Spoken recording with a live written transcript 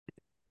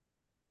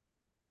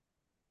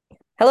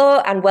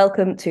Hello and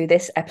welcome to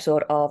this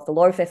episode of the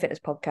Law of Fair Fitness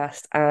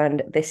podcast.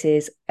 And this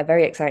is a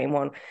very exciting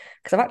one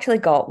because I've actually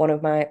got one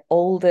of my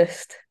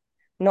oldest,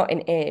 not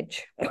in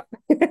age,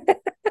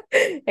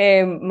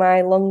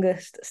 my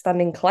longest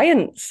standing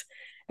clients.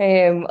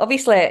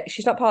 Obviously,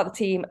 she's not part of the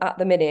team at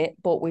the minute,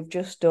 but we've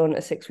just done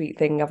a 6 week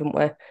thing, haven't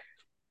we? We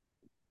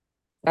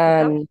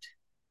have. And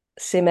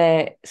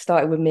Simi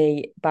started with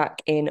me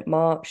back in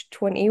March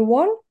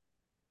 21.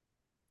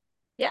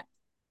 Yeah.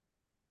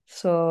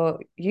 So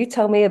you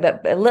tell me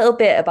a little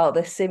bit about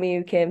the Simi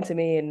who came to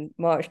me in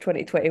March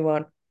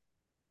 2021.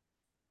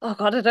 Oh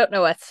God, I don't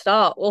know where to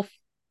start. Well,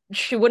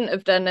 she wouldn't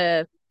have done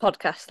a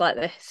podcast like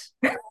this.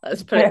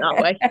 Let's put it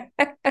that way.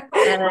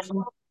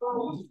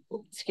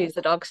 Um, Excuse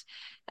the dogs.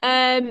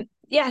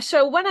 Yeah,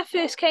 so when I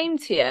first came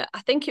to you,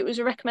 I think it was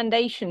a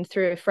recommendation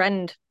through a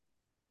friend,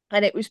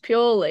 and it was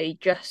purely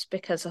just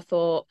because I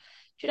thought,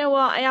 do you know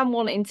what? I am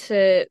wanting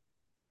to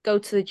go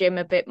to the gym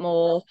a bit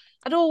more.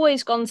 I'd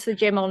always gone to the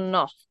gym on and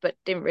off, but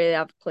didn't really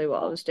have a clue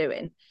what I was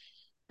doing.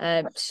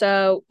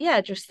 So yeah,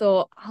 I just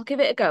thought I'll give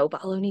it a go,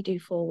 but I'll only do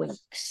 4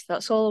 weeks.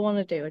 That's all I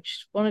want to do. I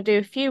just want to do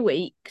a few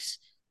weeks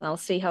and I'll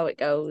see how it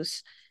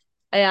goes.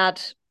 I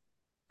had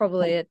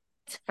probably a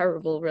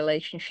terrible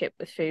relationship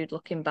with food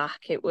looking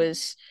back. It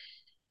was,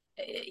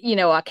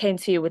 I came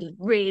to you with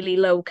really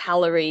low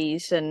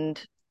calories, and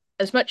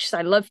as much as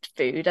I loved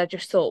food, I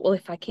just thought, well,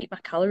 if I keep my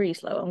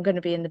calories low, I'm going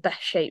to be in the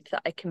best shape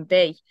that I can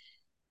be.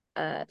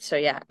 So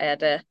yeah, I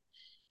had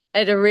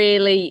a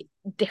really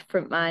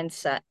different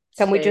mindset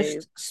Can we to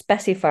just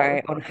specify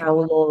on how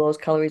low those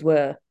calories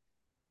were?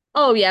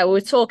 Oh yeah,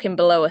 we're talking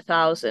below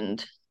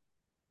 1,000.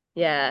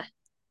 Yeah.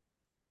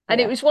 And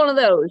it Yeah. was one of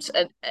those,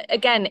 and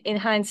again, in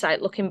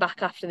hindsight, looking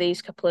back after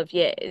these couple of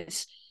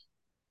years,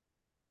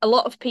 a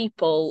lot of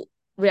people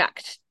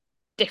react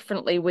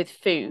differently with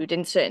food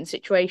in certain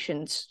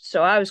situations.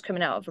 So I was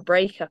coming out of a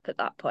breakup at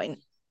that point,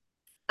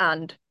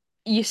 and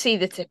you see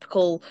the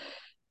typical,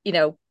 you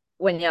know,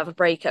 when you have a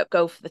breakup,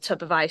 go for the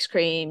tub of ice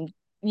cream,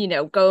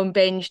 go and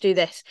binge, do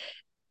this.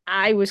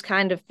 I was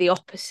kind of the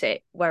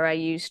opposite, where I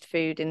used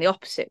food in the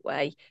opposite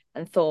way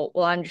and thought,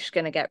 well, I'm just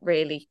going to get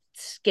really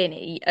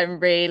skinny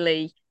and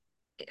really,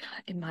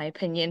 in my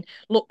opinion,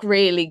 look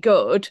really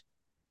good.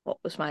 What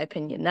was my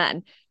opinion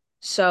then?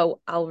 So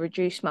I'll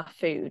reduce my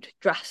food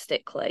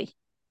drastically.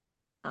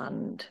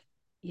 And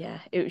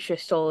yeah, it was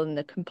just all in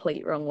the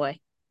complete wrong way.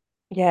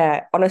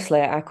 Yeah, honestly,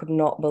 I could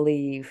not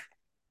believe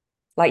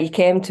like you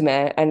came to me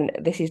and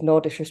this is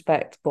no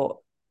disrespect, but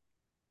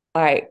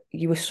like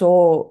you were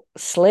so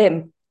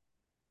slim.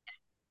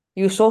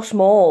 You were so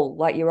small,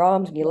 like your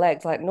arms and your Yeah.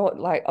 legs, like not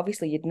like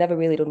obviously you'd never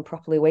really done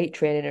properly weight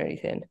training or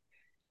anything.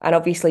 And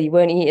obviously you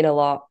weren't eating a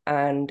lot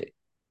and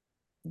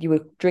you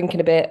were drinking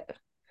a bit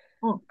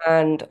Mm.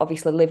 and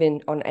obviously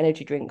living on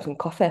energy drinks and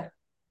coffee.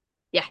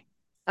 Yeah,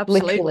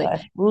 absolutely.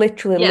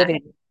 Literally Yeah,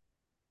 living.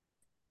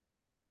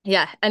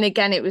 yeah. And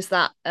again, it was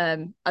that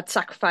I'd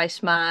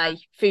sacrifice my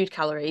food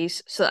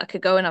calories so that I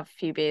could go and have a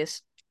few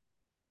beers.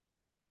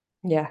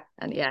 Yeah.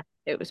 And yeah,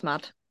 it was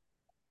mad.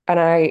 And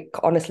I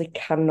honestly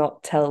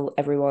cannot tell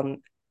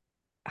everyone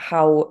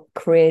how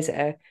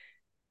crazy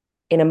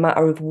in a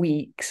matter of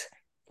weeks.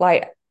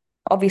 Like,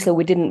 obviously,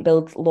 we didn't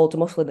build loads of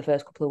muscle in the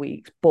first couple of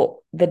weeks, but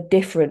the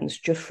difference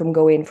just from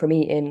going from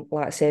eating,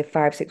 like, say,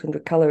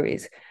 600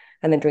 calories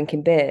and then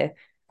drinking beer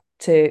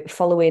to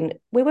following,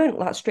 we weren't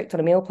like strict on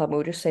a meal plan. We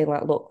were just saying,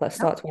 like, look, let's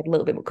start to add a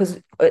little bit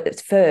because at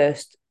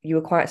first you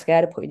were quite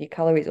scared of putting your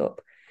calories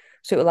up.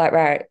 So it was like,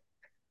 right,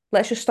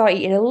 let's just start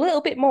eating a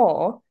little bit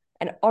more.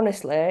 And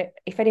honestly,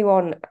 if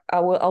anyone,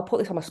 I'll put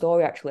this on my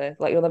story actually.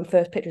 Like, them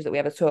first pictures that we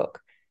ever took.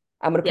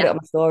 I'm gonna put it Yeah, on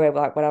my story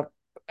like when I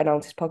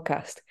announce this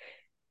podcast.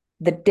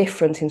 The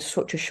difference in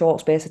such a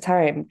short space of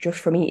time, just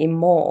from eating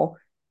more,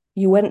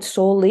 you went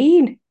so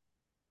lean.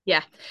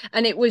 yeah.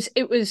 And it was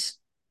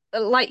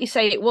like you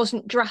say, it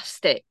wasn't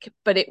drastic,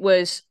 but it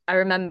was, I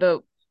remember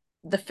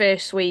the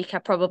first week I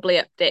probably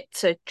upped it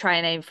to try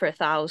and aim for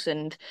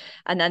 1,000.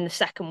 And then the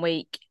second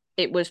week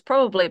it was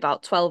probably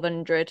about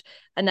 1,200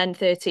 and then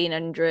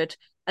 1,300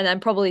 and then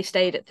probably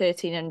stayed at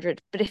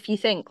 1,300. But if you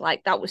think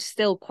like that was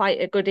still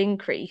quite a good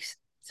increase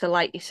to,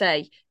 like you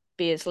say,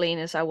 be as lean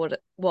as I would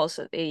was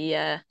at the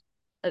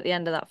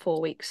end of that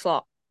 4 week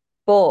slot.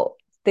 But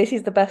this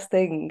is the best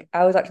thing.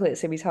 I was actually at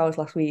Simi's house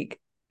last week.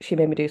 She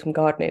made me do some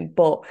gardening,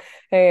 but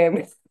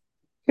um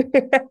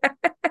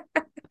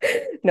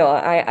no,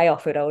 I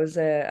offered. I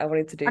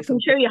wanted to I do can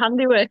something. show you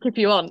handiwork if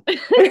you want.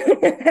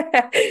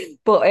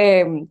 But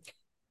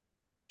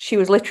she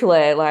was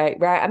literally like,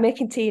 right, I'm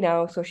making tea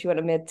now. So she went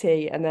and made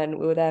tea, and then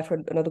we were there for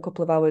another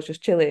couple of hours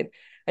just chilling.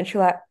 And she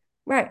was like,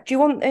 right, do you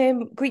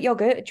want Greek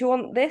yogurt? Do you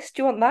want this?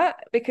 Do you want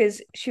that?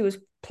 Because she was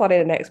planning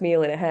the next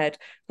meal in her head,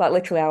 like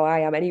literally how I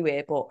am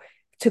anyway. But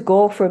to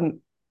go from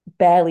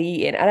barely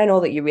eating, and I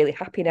know that you're really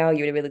happy now,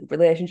 you're in a really good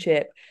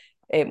relationship.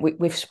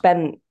 We've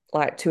spent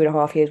like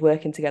 2.5 years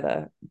working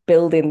together,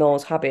 building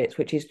those habits,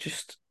 which is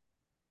just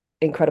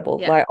incredible.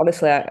 Yeah. Like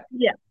honestly,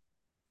 Yeah.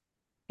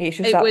 it's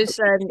just It was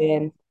absolutely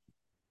insane.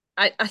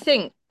 I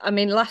think I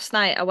mean, last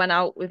night I went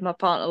out with my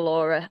partner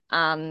Laura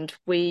and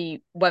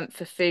we went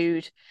for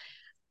food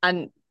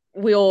and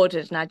we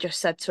ordered and I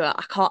just said to her,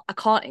 I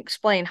can't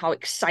explain how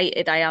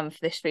excited I am for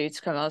this food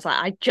to come. I was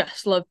like, I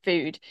just love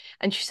food.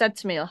 And she said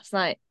to me last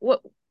night,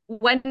 What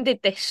when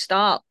did this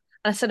start?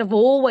 And I said, I've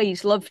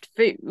always loved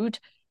food.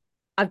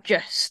 I've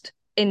just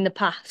in the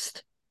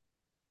past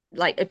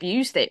like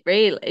abused it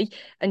really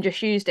and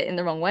just used it in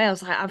the wrong way. I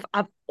was like,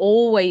 I've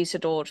always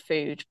adored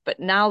food, but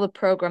now the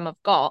program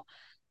I've got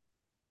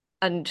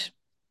and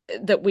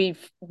that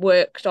we've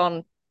worked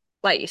on,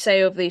 like you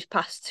say, over these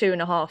past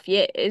 2.5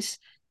 years,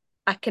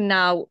 I can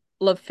now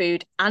love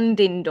food and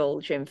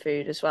indulge in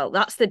food as well.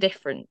 That's the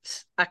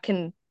difference. I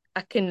can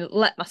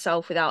let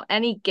myself without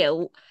any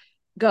guilt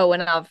go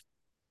and have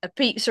a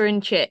pizza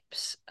and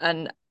chips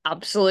and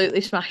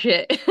absolutely smash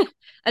it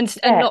and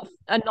Yeah,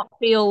 not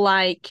feel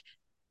like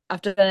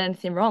I've done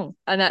anything wrong.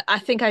 And I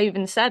think I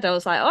even said I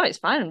was like, oh, it's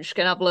fine. I'm just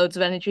gonna have loads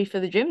of energy for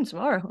the gym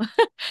tomorrow.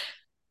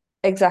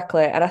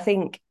 exactly. And I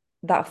think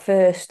that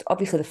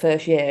obviously the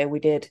first year we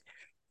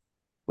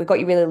got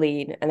you really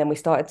lean and then we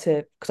started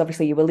to, because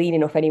obviously you were lean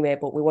enough anyway,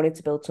 but we wanted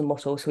to build some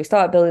muscle. So we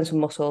started building some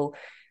muscle.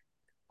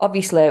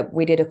 Obviously,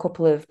 we did a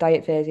couple of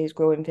diet phases,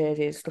 growing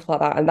phases, stuff like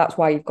that. And that's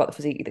why you've got the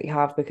physique that you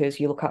have because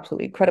you look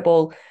absolutely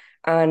incredible.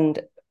 And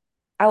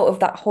out of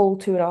that whole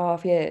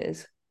 2.5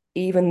 years,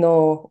 even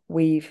though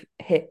we've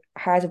hit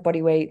highs of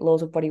body weight,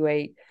 lows of body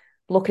weight,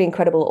 looking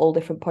incredible at all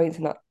different points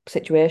in that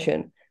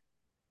situation,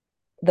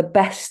 the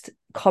best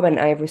comment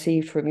I have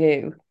received from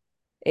you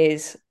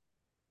is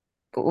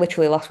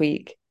literally last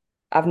week.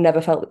 I've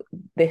never felt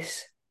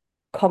this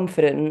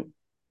confident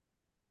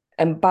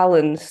and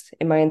balanced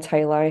in my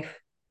entire life.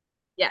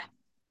 Yeah.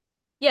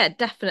 Yeah,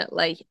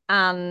 definitely.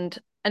 And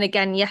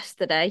again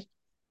yesterday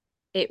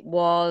it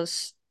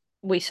was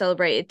we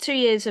celebrated 2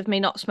 years of me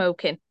not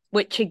smoking,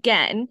 which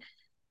again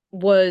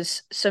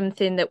was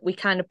something that we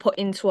kind of put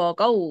into our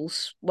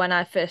goals when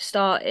I first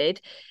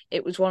started.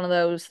 It was one of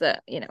those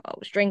that, I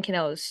was drinking,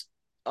 I was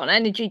on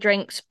energy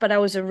drinks, but I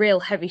was a real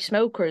heavy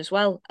smoker as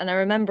well. And I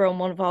remember on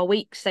one of our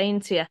weeks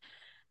saying to you,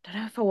 I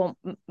don't know if I want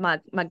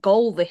my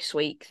goal this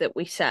week that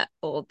we set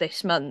or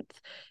this month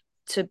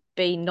to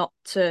be not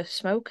to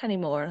smoke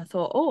anymore. And I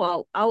thought,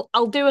 oh,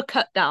 I'll do a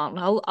cut down.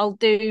 I'll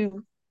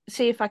do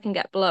see if I can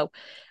get below.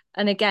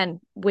 And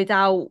again,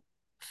 without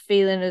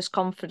feeling as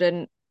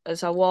confident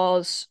as I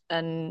was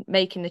and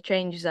making the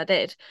changes I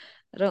did,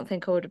 I don't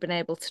think I would have been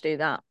able to do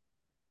that.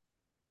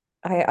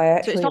 I So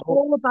it's actually not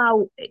all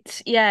about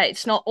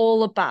it's not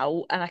all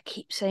about, and I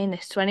keep saying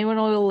this to anyone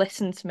who will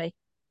listen to me.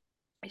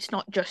 It's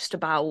not just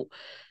about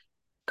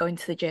going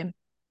to the gym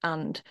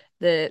and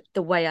the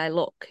way I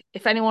look.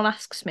 If anyone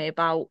asks me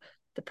about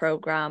the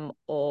program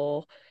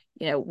or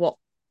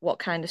what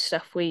kind of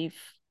stuff we've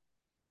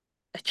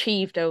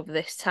achieved over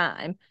this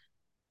time,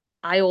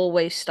 I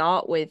always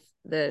start with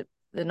the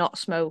not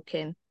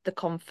smoking, the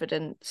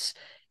confidence.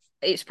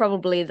 It's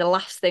probably the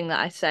last thing that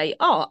I say.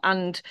 Oh,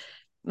 and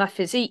my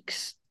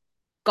physique's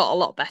got a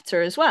lot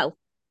better as well.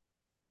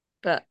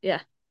 But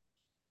yeah,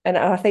 and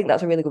I think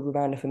that's a really good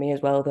reminder for me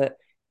as well that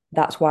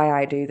that's why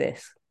I do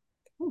this.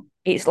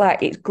 It's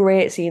like it's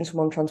great seeing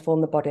someone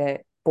transform the body,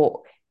 but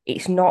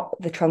it's not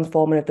the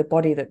transforming of the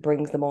body that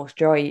brings the most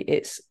joy.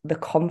 It's the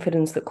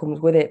confidence that comes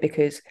with it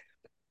because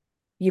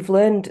you've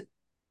learned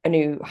a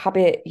new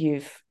habit,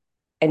 you've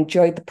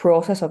enjoyed the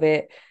process of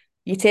it.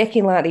 You're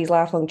taking like these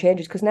lifelong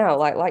changes because now,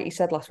 like you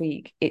said last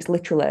week, it's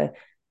literally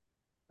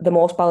the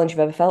most balance you've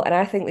ever felt. And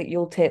I think that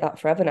you'll take that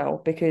forever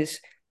now because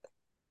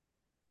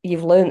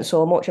you've learned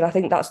so much. And I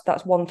think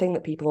that's one thing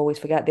that people always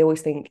forget. They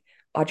always think,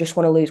 I just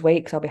want to lose weight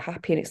because I'll be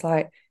happy. And it's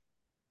like,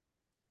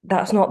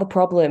 that's not the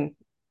problem.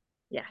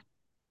 yeah,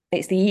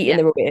 It's the eating yeah,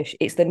 the rubbish.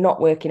 It's the not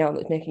working out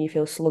that's making you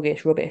feel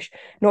sluggish, rubbish.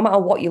 No matter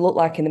what you look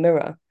like in the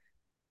mirror,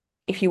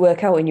 if you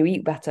work out and you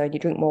eat better and you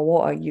drink more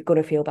water, you're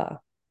gonna feel better.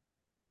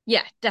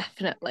 yeah,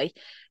 definitely.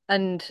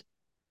 And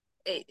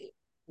it,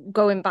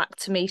 going back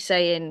to me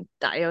saying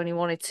that I only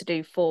wanted to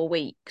do 4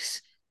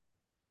 weeks,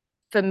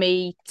 for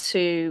me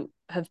to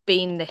have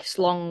been this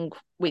long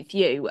with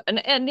you, and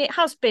it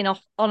has been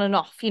off on and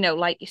off,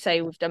 like you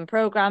say, we've done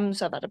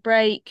programs, I've had a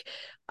break,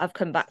 I've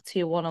come back to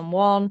you one on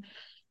one.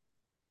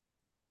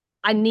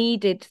 I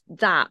needed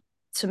that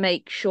to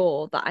make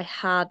sure that I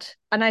had,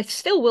 and I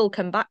still will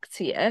come back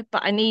to you,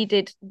 but I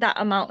needed that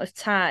amount of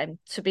time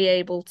to be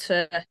able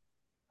to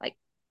like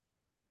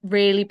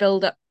really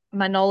build up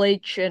my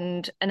knowledge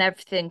and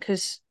everything.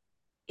 Because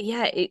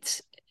yeah,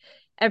 it's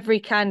every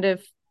kind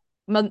of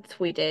month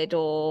we did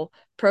or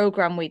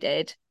program we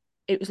did,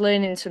 it was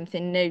learning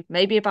something new,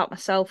 maybe about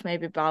myself,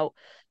 maybe about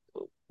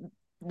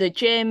the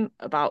gym,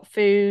 about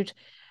food,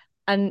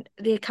 and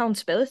the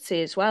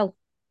accountability as well.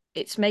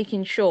 It's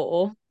making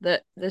sure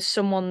that there's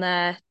someone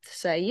there to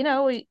say,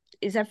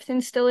 is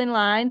everything still in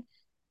line?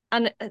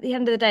 And at the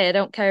end of the day, I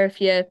don't care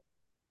if you're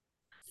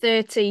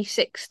 30,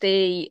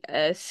 60,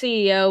 a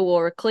CEO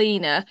or a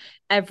cleaner,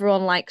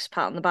 everyone likes a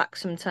pat on the back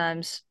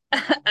sometimes.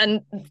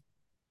 And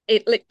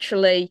it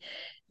literally,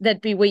 there'd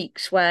be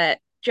weeks where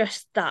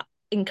just that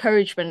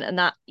encouragement and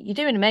that you're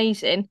doing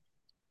amazing.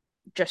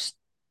 just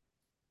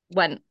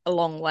went a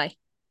long way.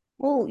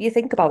 Well, you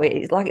think about it,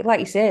 it's like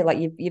you say, like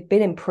you've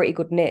been in pretty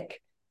good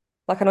nick.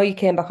 Like I know you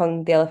came back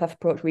on the LFF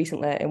approach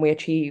recently and we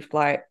achieved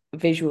like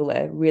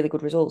visually really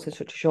good results in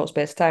such a short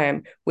space of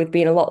time with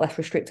being a lot less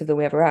restrictive than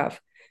we ever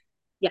have.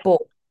 Yeah,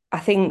 But I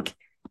think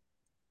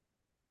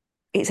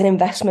it's an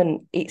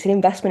investment. It's an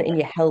investment in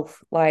your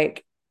health.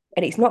 Like,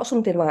 and it's not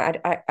something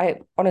like I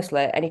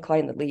honestly, any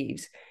client that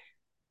leaves,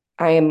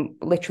 I am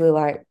literally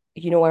like,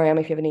 you know where I am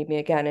if you ever need me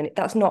again. And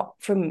that's not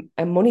from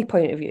a money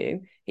point of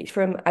view. It's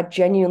from I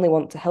genuinely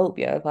want to help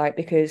you, like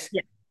because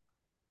yeah,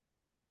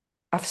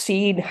 I've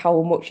seen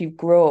how much you've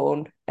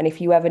grown, and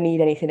if you ever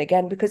need anything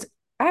again, because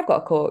I've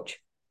got a coach.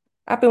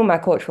 I've been with my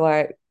coach for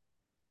like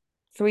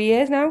 3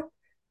 years now,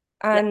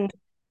 yeah. and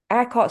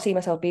I can't see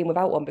myself being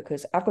without one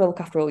because I've got to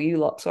look after all you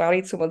lot. So I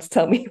need someone to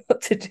tell me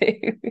what to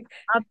do.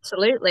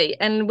 Absolutely.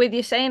 And with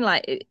you saying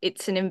like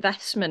it's an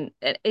investment,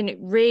 and it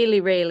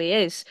really, really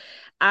is.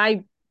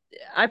 I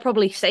I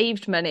probably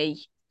saved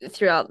money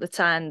throughout the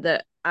time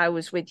that I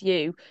was with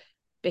you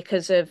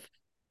because of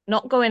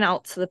not going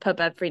out to the pub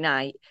every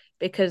night,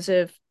 because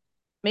of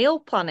meal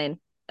planning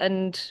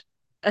and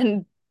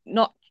and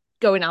not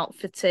going out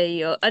for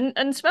tea or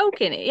and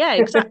smoking it. Yeah,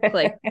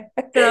 exactly.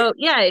 So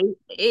yeah, it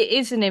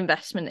is an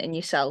investment in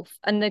yourself.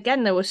 And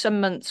again, there were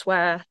some months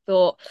where I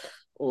thought,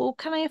 oh,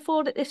 can I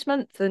afford it this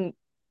month? And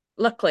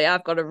luckily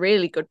I've got a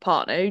really good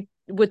partner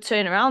who would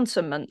turn around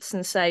some months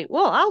and say,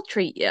 well, I'll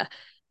treat you.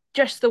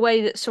 Just the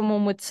way that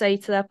someone would say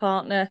to their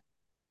partner,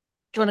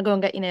 do you want to go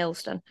and get your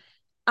nails done?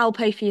 I'll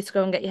pay for you to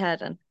go and get your hair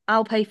done.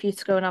 I'll pay for you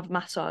to go and have a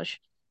massage.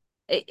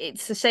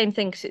 It's the same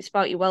thing because it's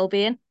about your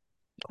well-being.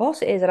 Of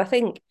course it is. And I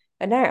think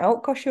a night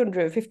out costs you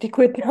 150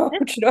 quid now. Yeah,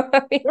 Do you know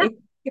what I yeah,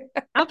 mean?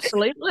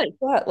 absolutely.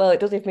 Well, it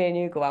does if me and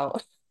you go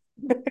out.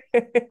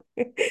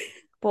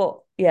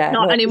 But yeah,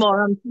 no, Not it's,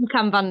 anymore. I'm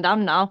Cam Van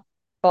Dam now.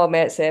 oh,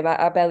 mate, same.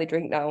 I barely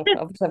drink now.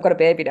 Obviously, I've got a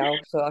baby now,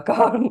 so I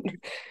can't.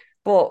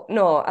 But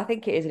no, I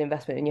think it is an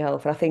investment in your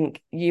health. And I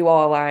think you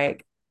are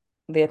like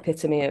the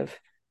epitome of,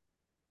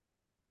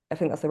 I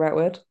think that's the right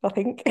word, I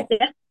think.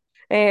 Yeah.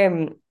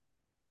 Um,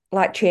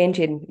 like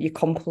changing your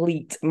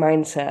complete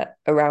mindset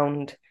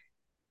around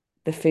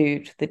the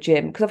food, the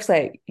gym. Because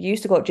obviously you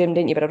used to go to gym,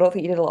 didn't you? But I don't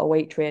think you did a lot of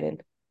weight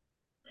training.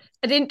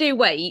 I didn't do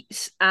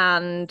weights,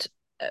 and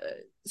uh,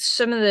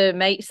 some of the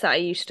mates that I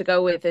used to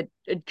go with would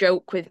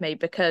joke with me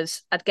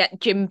because I'd get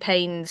gym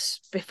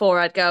pains before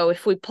I'd go.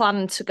 If we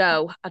planned to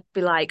go, I'd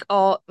be like,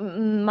 "Oh,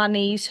 my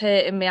knees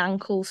hurting, my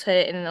ankles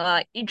hurting," and they're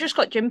like, "You just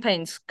got gym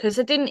pains," because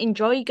I didn't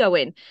enjoy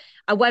going.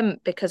 I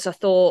went because I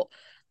thought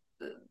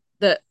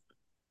that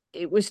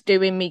it was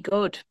doing me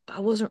good, but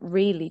I wasn't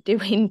really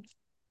doing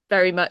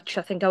very much.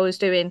 I think I was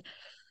doing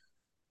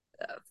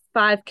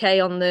 5K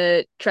on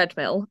the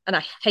treadmill, and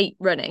I hate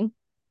running.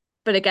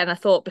 But again, I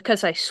thought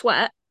because I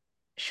sweat,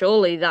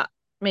 surely that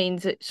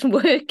means it's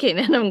working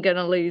and I'm going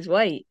to lose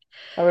weight.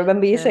 I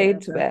remember you Uh,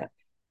 saying to me,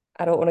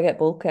 I don't want to get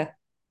bulky.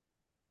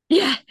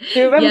 yeah, Do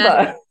you yeah,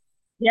 remember?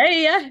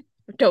 yeah.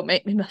 Don't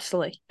make me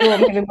muscly. Don't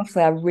make me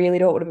muscly. I really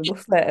don't want to be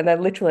muscly. And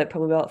then literally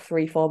probably about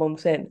 3, 4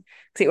 months in.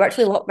 Because it was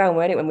actually lockdown,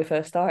 weren't it, when we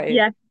first started?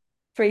 Yeah,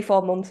 3,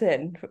 4 months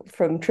in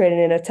from training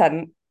in a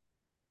tent.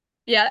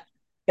 yeah.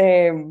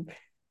 Um,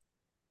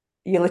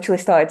 you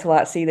literally started to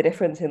like see the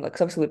difference in like,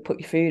 'cause obviously we'd put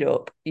your food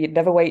up. You'd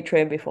never weight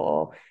trained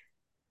before.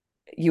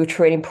 You were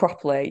training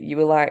properly. You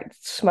were like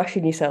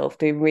smashing yourself,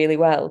 doing really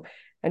well.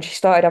 And she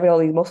started having all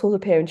these muscles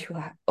appear, and she was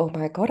like, "Oh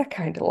my God, I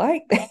kind of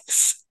like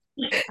this."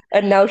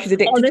 And now she's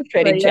addicted to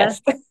training Honestly, yeah.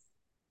 chest.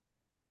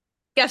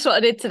 Guess what I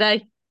did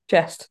today?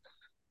 Chest.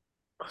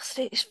 Oh,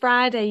 it's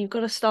Friday. You've got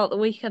to start the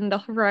weekend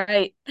off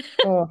right.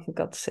 Oh, for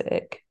God's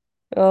sake.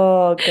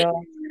 Oh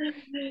God.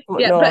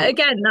 But Yeah, but no,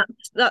 again,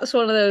 that's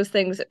one of those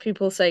things that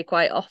people say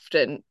quite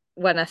often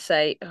when I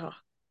say, "Oh,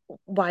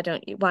 why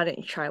don't you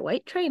try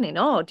weight training?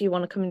 Oh, do you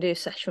want to come and do a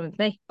session with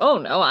me?" "Oh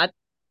no, I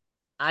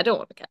don't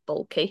want to get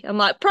bulky." I'm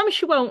like,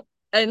 "Promise you won't,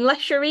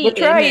 unless you're we're eating."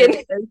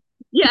 trying.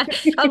 Yeah,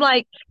 I'm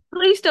like,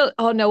 "Please don't."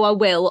 "Oh no, I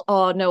will."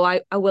 "Oh no,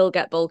 I will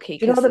get bulky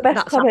Do you know because the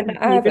best that's comment happened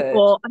that to me I've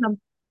heard? before." And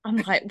I'm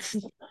like,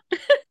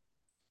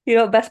 You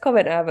know, the best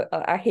comment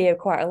I hear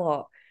quite a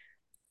lot.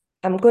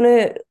 I'm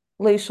gonna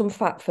lose some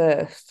fat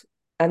first,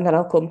 and then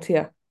I'll come to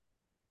you.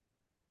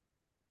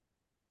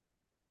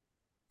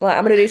 Like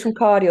I'm gonna do some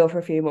cardio for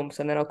a few months,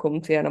 and then I'll come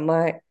to you. And I'm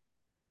like,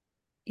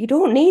 you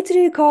don't need to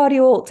do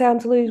cardio all the time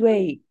to lose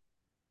weight.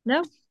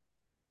 "No,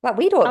 Like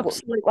we don't.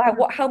 absolutely Like not."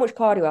 what? How much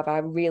cardio have I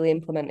really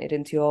implemented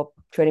into your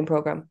training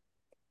program?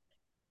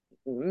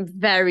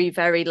 Very,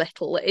 very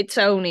little. It's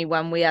only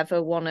when we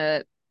ever want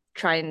to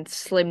try and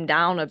slim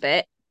down a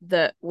bit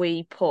that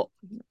we put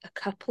a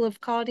couple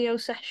of cardio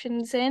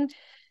sessions in.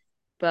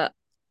 But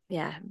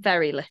yeah,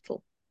 very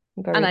little.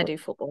 Very And I little. do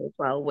football as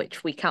well,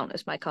 which we count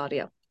as my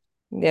cardio.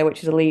 Yeah,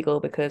 which is illegal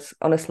because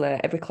honestly,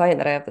 every client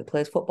that I have that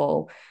plays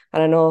football,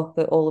 and I know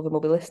that all of them will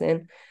be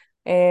listening,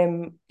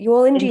 you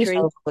all injure Injuries.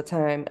 yourselves all the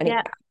time, and it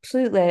Yeah.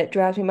 absolutely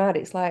drives me mad.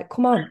 It's like,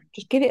 come on,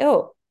 just give it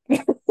up.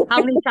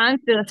 How many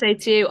times did I say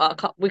to you, "Oh,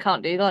 we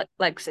can't do like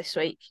legs this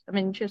week. I'm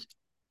injured."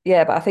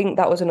 Yeah, but I think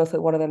that was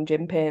another one of them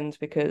gym pains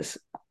because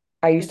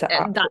I used to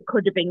That absolutely.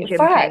 could have been In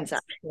gym pains, fact,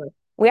 actually.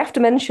 we have to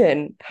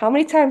mention how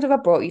many times have I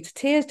brought you to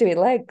tears doing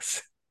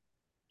legs?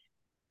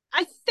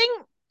 I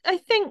think I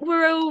think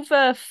we're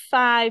over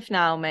 5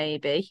 now,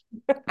 maybe.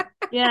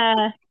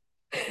 Yeah.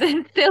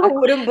 They're I still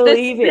couldn't they're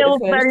believe it the still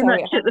first very time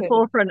much it at the happened.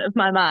 forefront of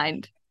my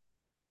mind.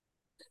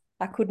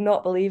 I could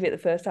not believe it the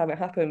first time it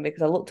happened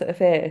because I looked at her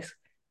face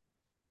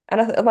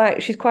and I'm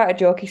like, she's quite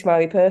a jokey,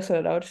 smiley person.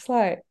 And I was just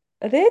like,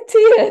 are they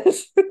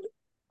tears?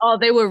 Oh,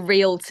 they were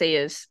real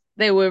tears.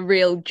 They were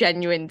real,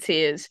 genuine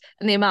tears.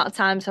 And the amount of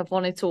times I've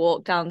wanted to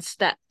walk down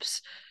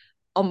steps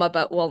on my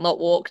bum, well, not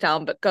walk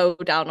down, but go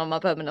down on my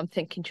bum, and I'm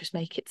thinking, just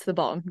make it to the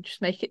bottom,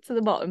 just make it to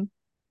the bottom.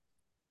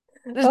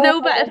 There's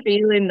no Oh, better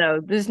feeling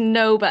though. There's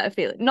no better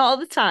feeling. Not all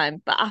the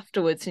time, but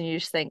afterwards, and you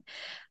just think,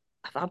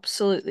 I've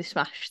absolutely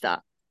smashed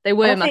that. They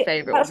and were I my think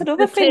favorite that's ones.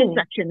 another The tear thing.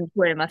 sections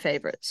were my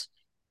favorites.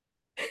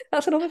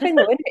 That's another thing,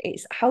 though, isn't it?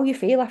 It's how you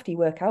feel after you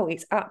work out.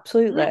 It's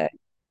Mhm. absolutely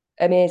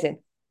amazing.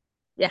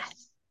 Yeah,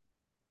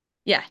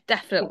 yeah,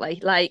 definitely.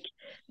 Like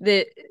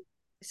the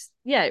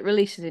yeah, it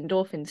releases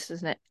endorphins,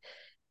 doesn't it?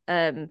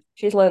 Um,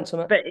 She's learned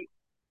something. but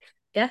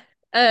yeah,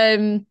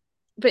 um,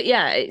 but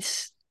yeah,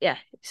 it's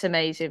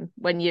amazing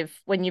when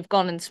you've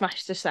gone and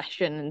smashed a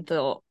session and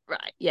thought,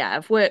 right, yeah,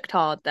 I've worked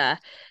hard there,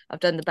 I've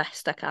done the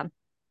best I can.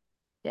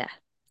 Yeah,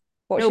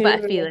 What's no your,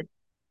 better feeling.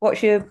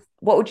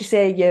 what would you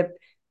say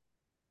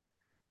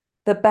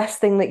the best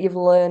thing that you've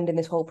learned in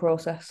this whole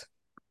process?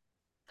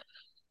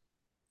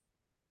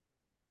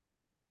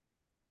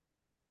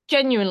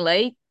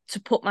 Genuinely, to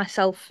put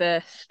myself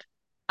first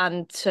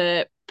and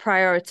to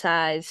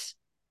prioritize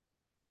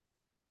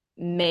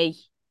me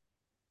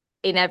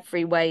in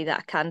every way that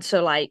I can.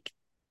 So like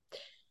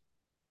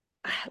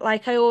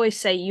I always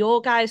say,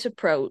 your guys'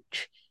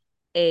 approach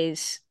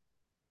is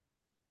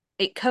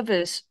it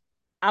covers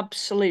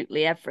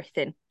absolutely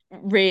everything,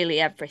 really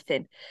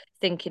everything.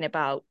 Thinking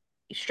about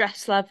your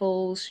stress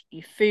levels,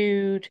 your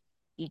food,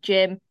 your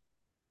gym.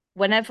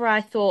 Whenever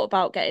I thought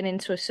about getting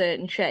into a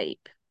certain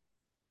shape,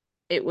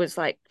 it was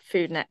like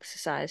food and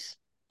exercise.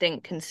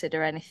 Didn't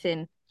consider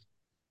anything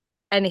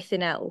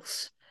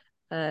else.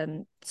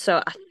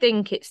 So I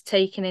think it's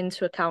taking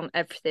into account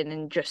everything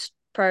and just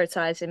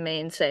prioritizing me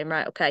and saying,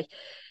 right, okay,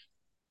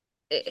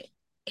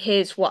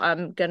 here's what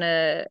I'm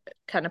gonna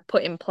kind of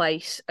put in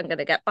place. I'm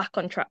gonna get back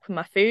on track with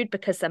my food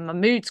because then my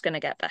mood's gonna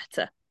get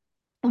better.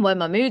 And when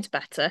my mood's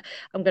better,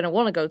 I'm gonna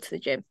want to go to the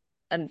gym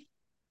and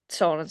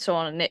so on and so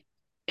on. And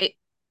it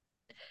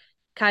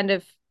kind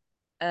of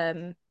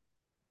um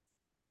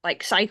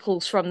like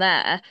cycles from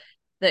there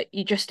that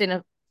you're just in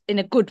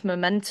a good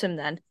momentum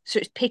then. So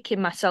it's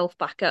picking myself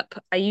back up.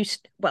 I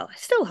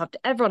still have,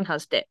 everyone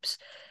has dips.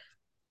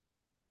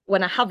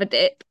 When I have a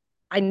dip,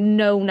 I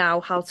know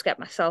now how to get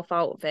myself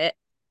out of it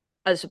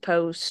as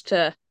opposed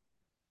to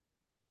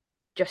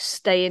just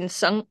staying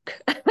sunk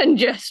and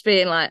just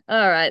being like,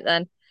 all right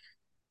then,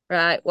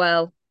 right,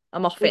 well,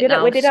 I'm off it We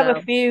now. did have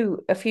So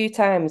a few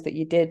times that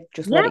you did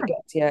just let it yeah,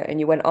 get to you and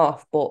you went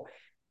off, but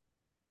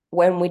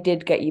when we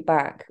did get you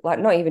back, like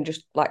not even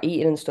just like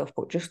eating and stuff,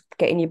 but just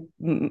getting your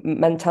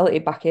mentality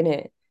back in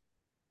it,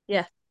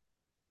 yeah,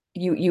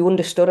 you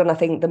understood. And I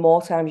think the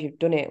more times you've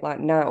done it, like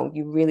now,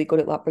 you're really good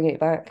at like bringing it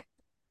back.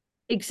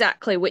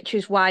 exactly. Which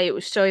is why it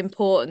was so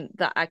important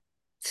that I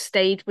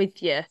stayed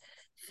with you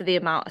for the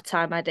amount of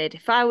time I did.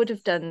 If I would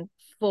have done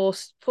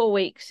 4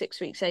 weeks, 6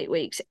 weeks, 8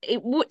 weeks,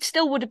 it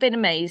would have been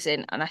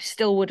amazing, and I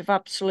still would have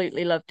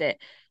absolutely loved it.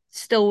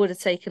 Still would have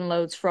taken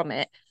loads from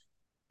it.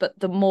 But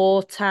the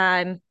more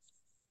time,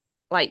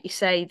 like you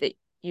say, that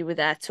you were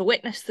there to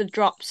witness the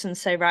drops and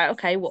say, right,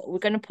 okay, what we're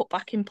going to put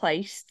back in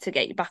place to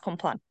get you back on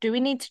plan. Do we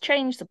need to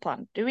change the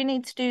plan? Do we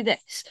need to do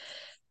this?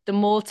 The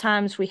more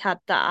times we had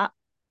that,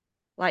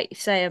 like you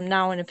say, I'm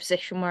now in a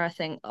position where I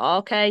think, oh,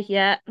 okay,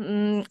 yeah,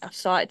 I've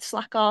started to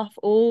slack off.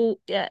 Oh,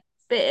 yeah,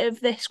 bit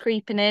of this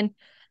creeping in.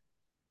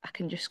 I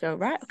can just go,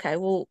 right, okay,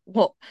 well,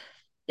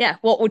 yeah,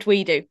 what would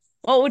we do?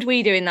 What would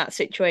we do in that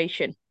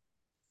situation?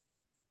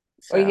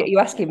 Or So you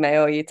asking me,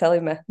 or you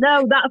telling me?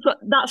 no,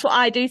 that's what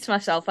I do to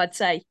myself. I'd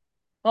say,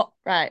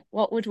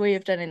 what would we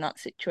have done in that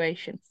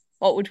situation?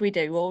 What would we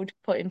do? What would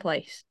we put in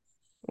place?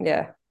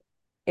 Yeah,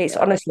 it's So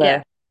honestly,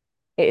 yeah,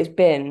 it has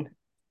been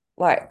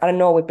like I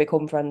know we've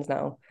become friends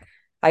now.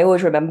 I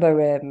always remember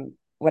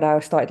when I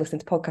started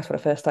listening to podcasts when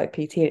I first started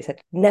PT, it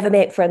said never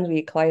make friends with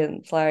your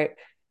clients. Like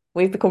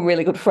we've become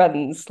really good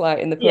friends, like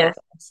in the yeah,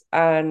 process.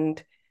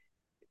 And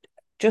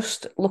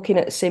just looking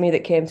at Simi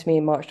that came to me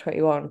in March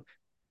 21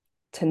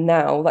 to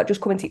now, like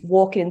just coming to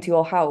walking into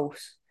your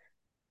house,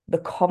 the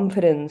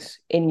confidence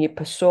in your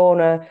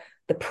persona,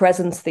 the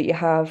presence that you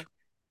have,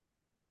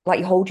 like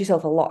you hold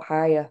yourself a lot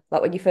higher.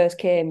 Like when you first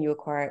came, you were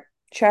quite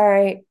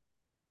shy,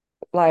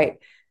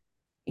 like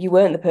you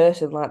weren't the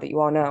person like that you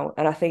are now.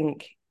 And I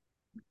think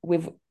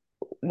we've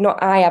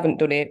not I haven't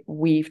done it,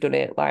 we've done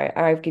it. Like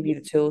I've given you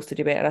the tools to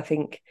do it. And I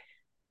think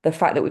the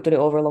fact that we've done it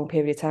over a long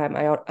period of time,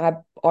 I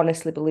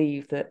honestly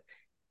believe that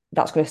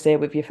that's going to stay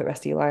with you for the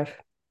rest of your life.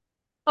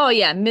 Oh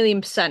yeah,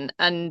 1,000,000%.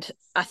 And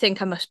I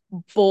think I must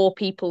bore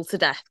people to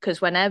death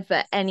because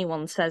whenever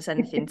anyone says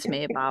anything to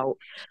me about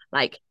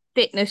like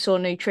fitness or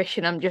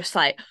nutrition, I'm just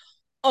like,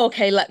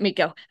 okay, let me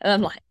go. And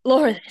I'm like,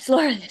 Laura,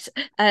 this,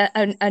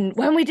 and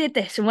when we did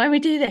this, and when we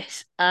do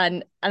this,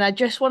 and I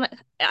just want to.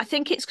 I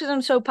think it's because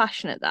I'm so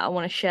passionate that I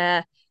want to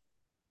share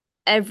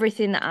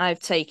everything that I've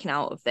taken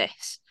out of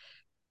this.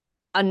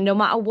 And no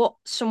matter what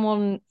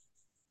someone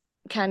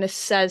kind of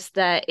says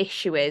their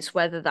issue is,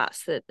 whether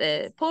that's that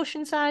the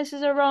portion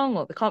sizes are wrong,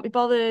 or they can't be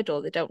bothered,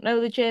 or they don't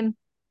know the gym,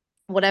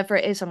 whatever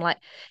it is, I'm like,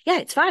 yeah,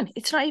 it's fine.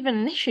 It's not even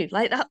an issue.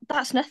 Like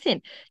that's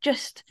nothing.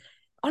 Just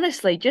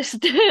honestly,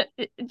 just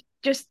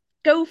just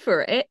go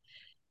for it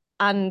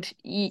and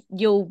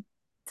you'll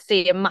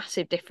see a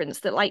massive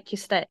difference that, like you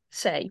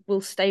say,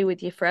 will stay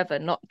with you forever.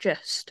 Not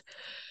just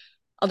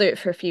I'll do it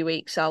for a few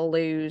weeks, I'll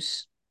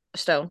lose a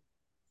stone,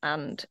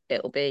 and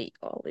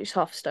I'll lose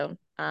half a stone,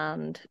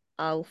 and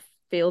I'll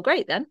feel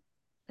great then.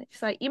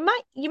 It's like you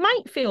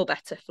might feel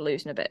better for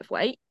losing a bit of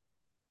weight,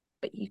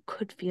 but you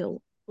could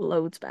feel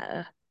loads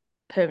better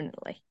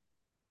permanently.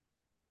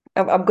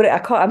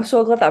 I'm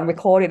so glad that I'm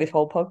recording this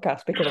whole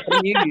podcast because I'm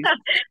going to use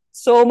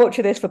so much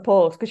of this for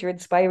posts because you're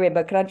inspiring.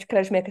 But can I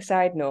just make a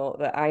side note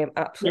that I am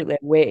Yeah, absolutely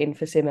waiting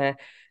for Simi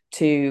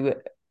to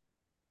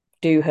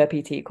do her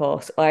PT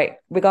course. Like,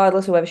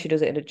 regardless of whether she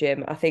does it in a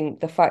gym, I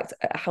think the fact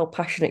how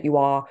passionate you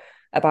are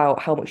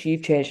about how much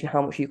you've changed and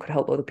how much you could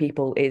help other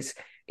people is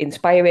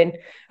inspiring.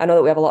 I know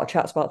that we have a lot of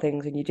chats about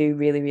things, and you do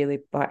really, really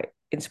like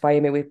inspire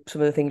me with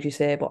some of the things you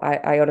say. But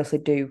I honestly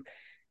do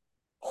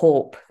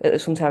hope that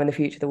at some time in the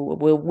future that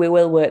we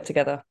will work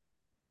together.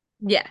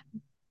 yeah.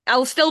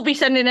 I'll still be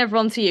sending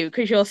everyone to you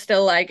because you're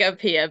still like up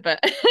here, but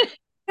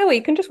No,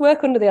 we can just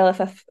work under the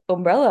LFF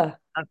umbrella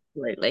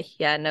absolutely.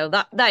 Yeah, no,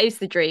 that is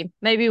the dream.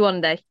 Maybe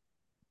one day.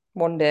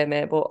 one day,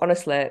 mate. But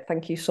honestly,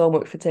 thank you so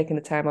much for taking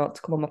the time out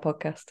to come on my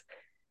podcast.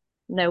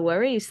 No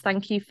worries.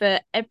 Thank you for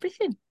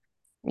everything.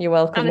 You're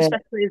welcome, And mate.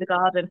 especially the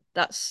garden.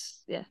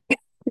 That's yeah.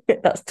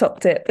 That's top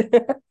tip.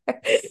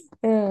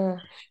 Yeah.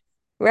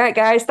 Right,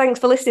 guys, thanks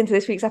for listening to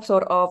this week's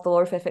episode of the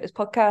Laura Fair Fitness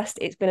podcast.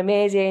 It's been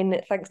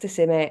amazing. Thanks to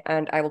Simi,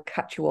 and I will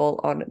catch you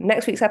all on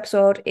next week's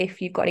episode.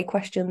 If you've got any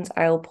questions,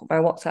 I'll put my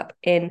WhatsApp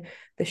in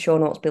the show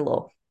notes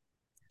below.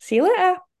 See you later.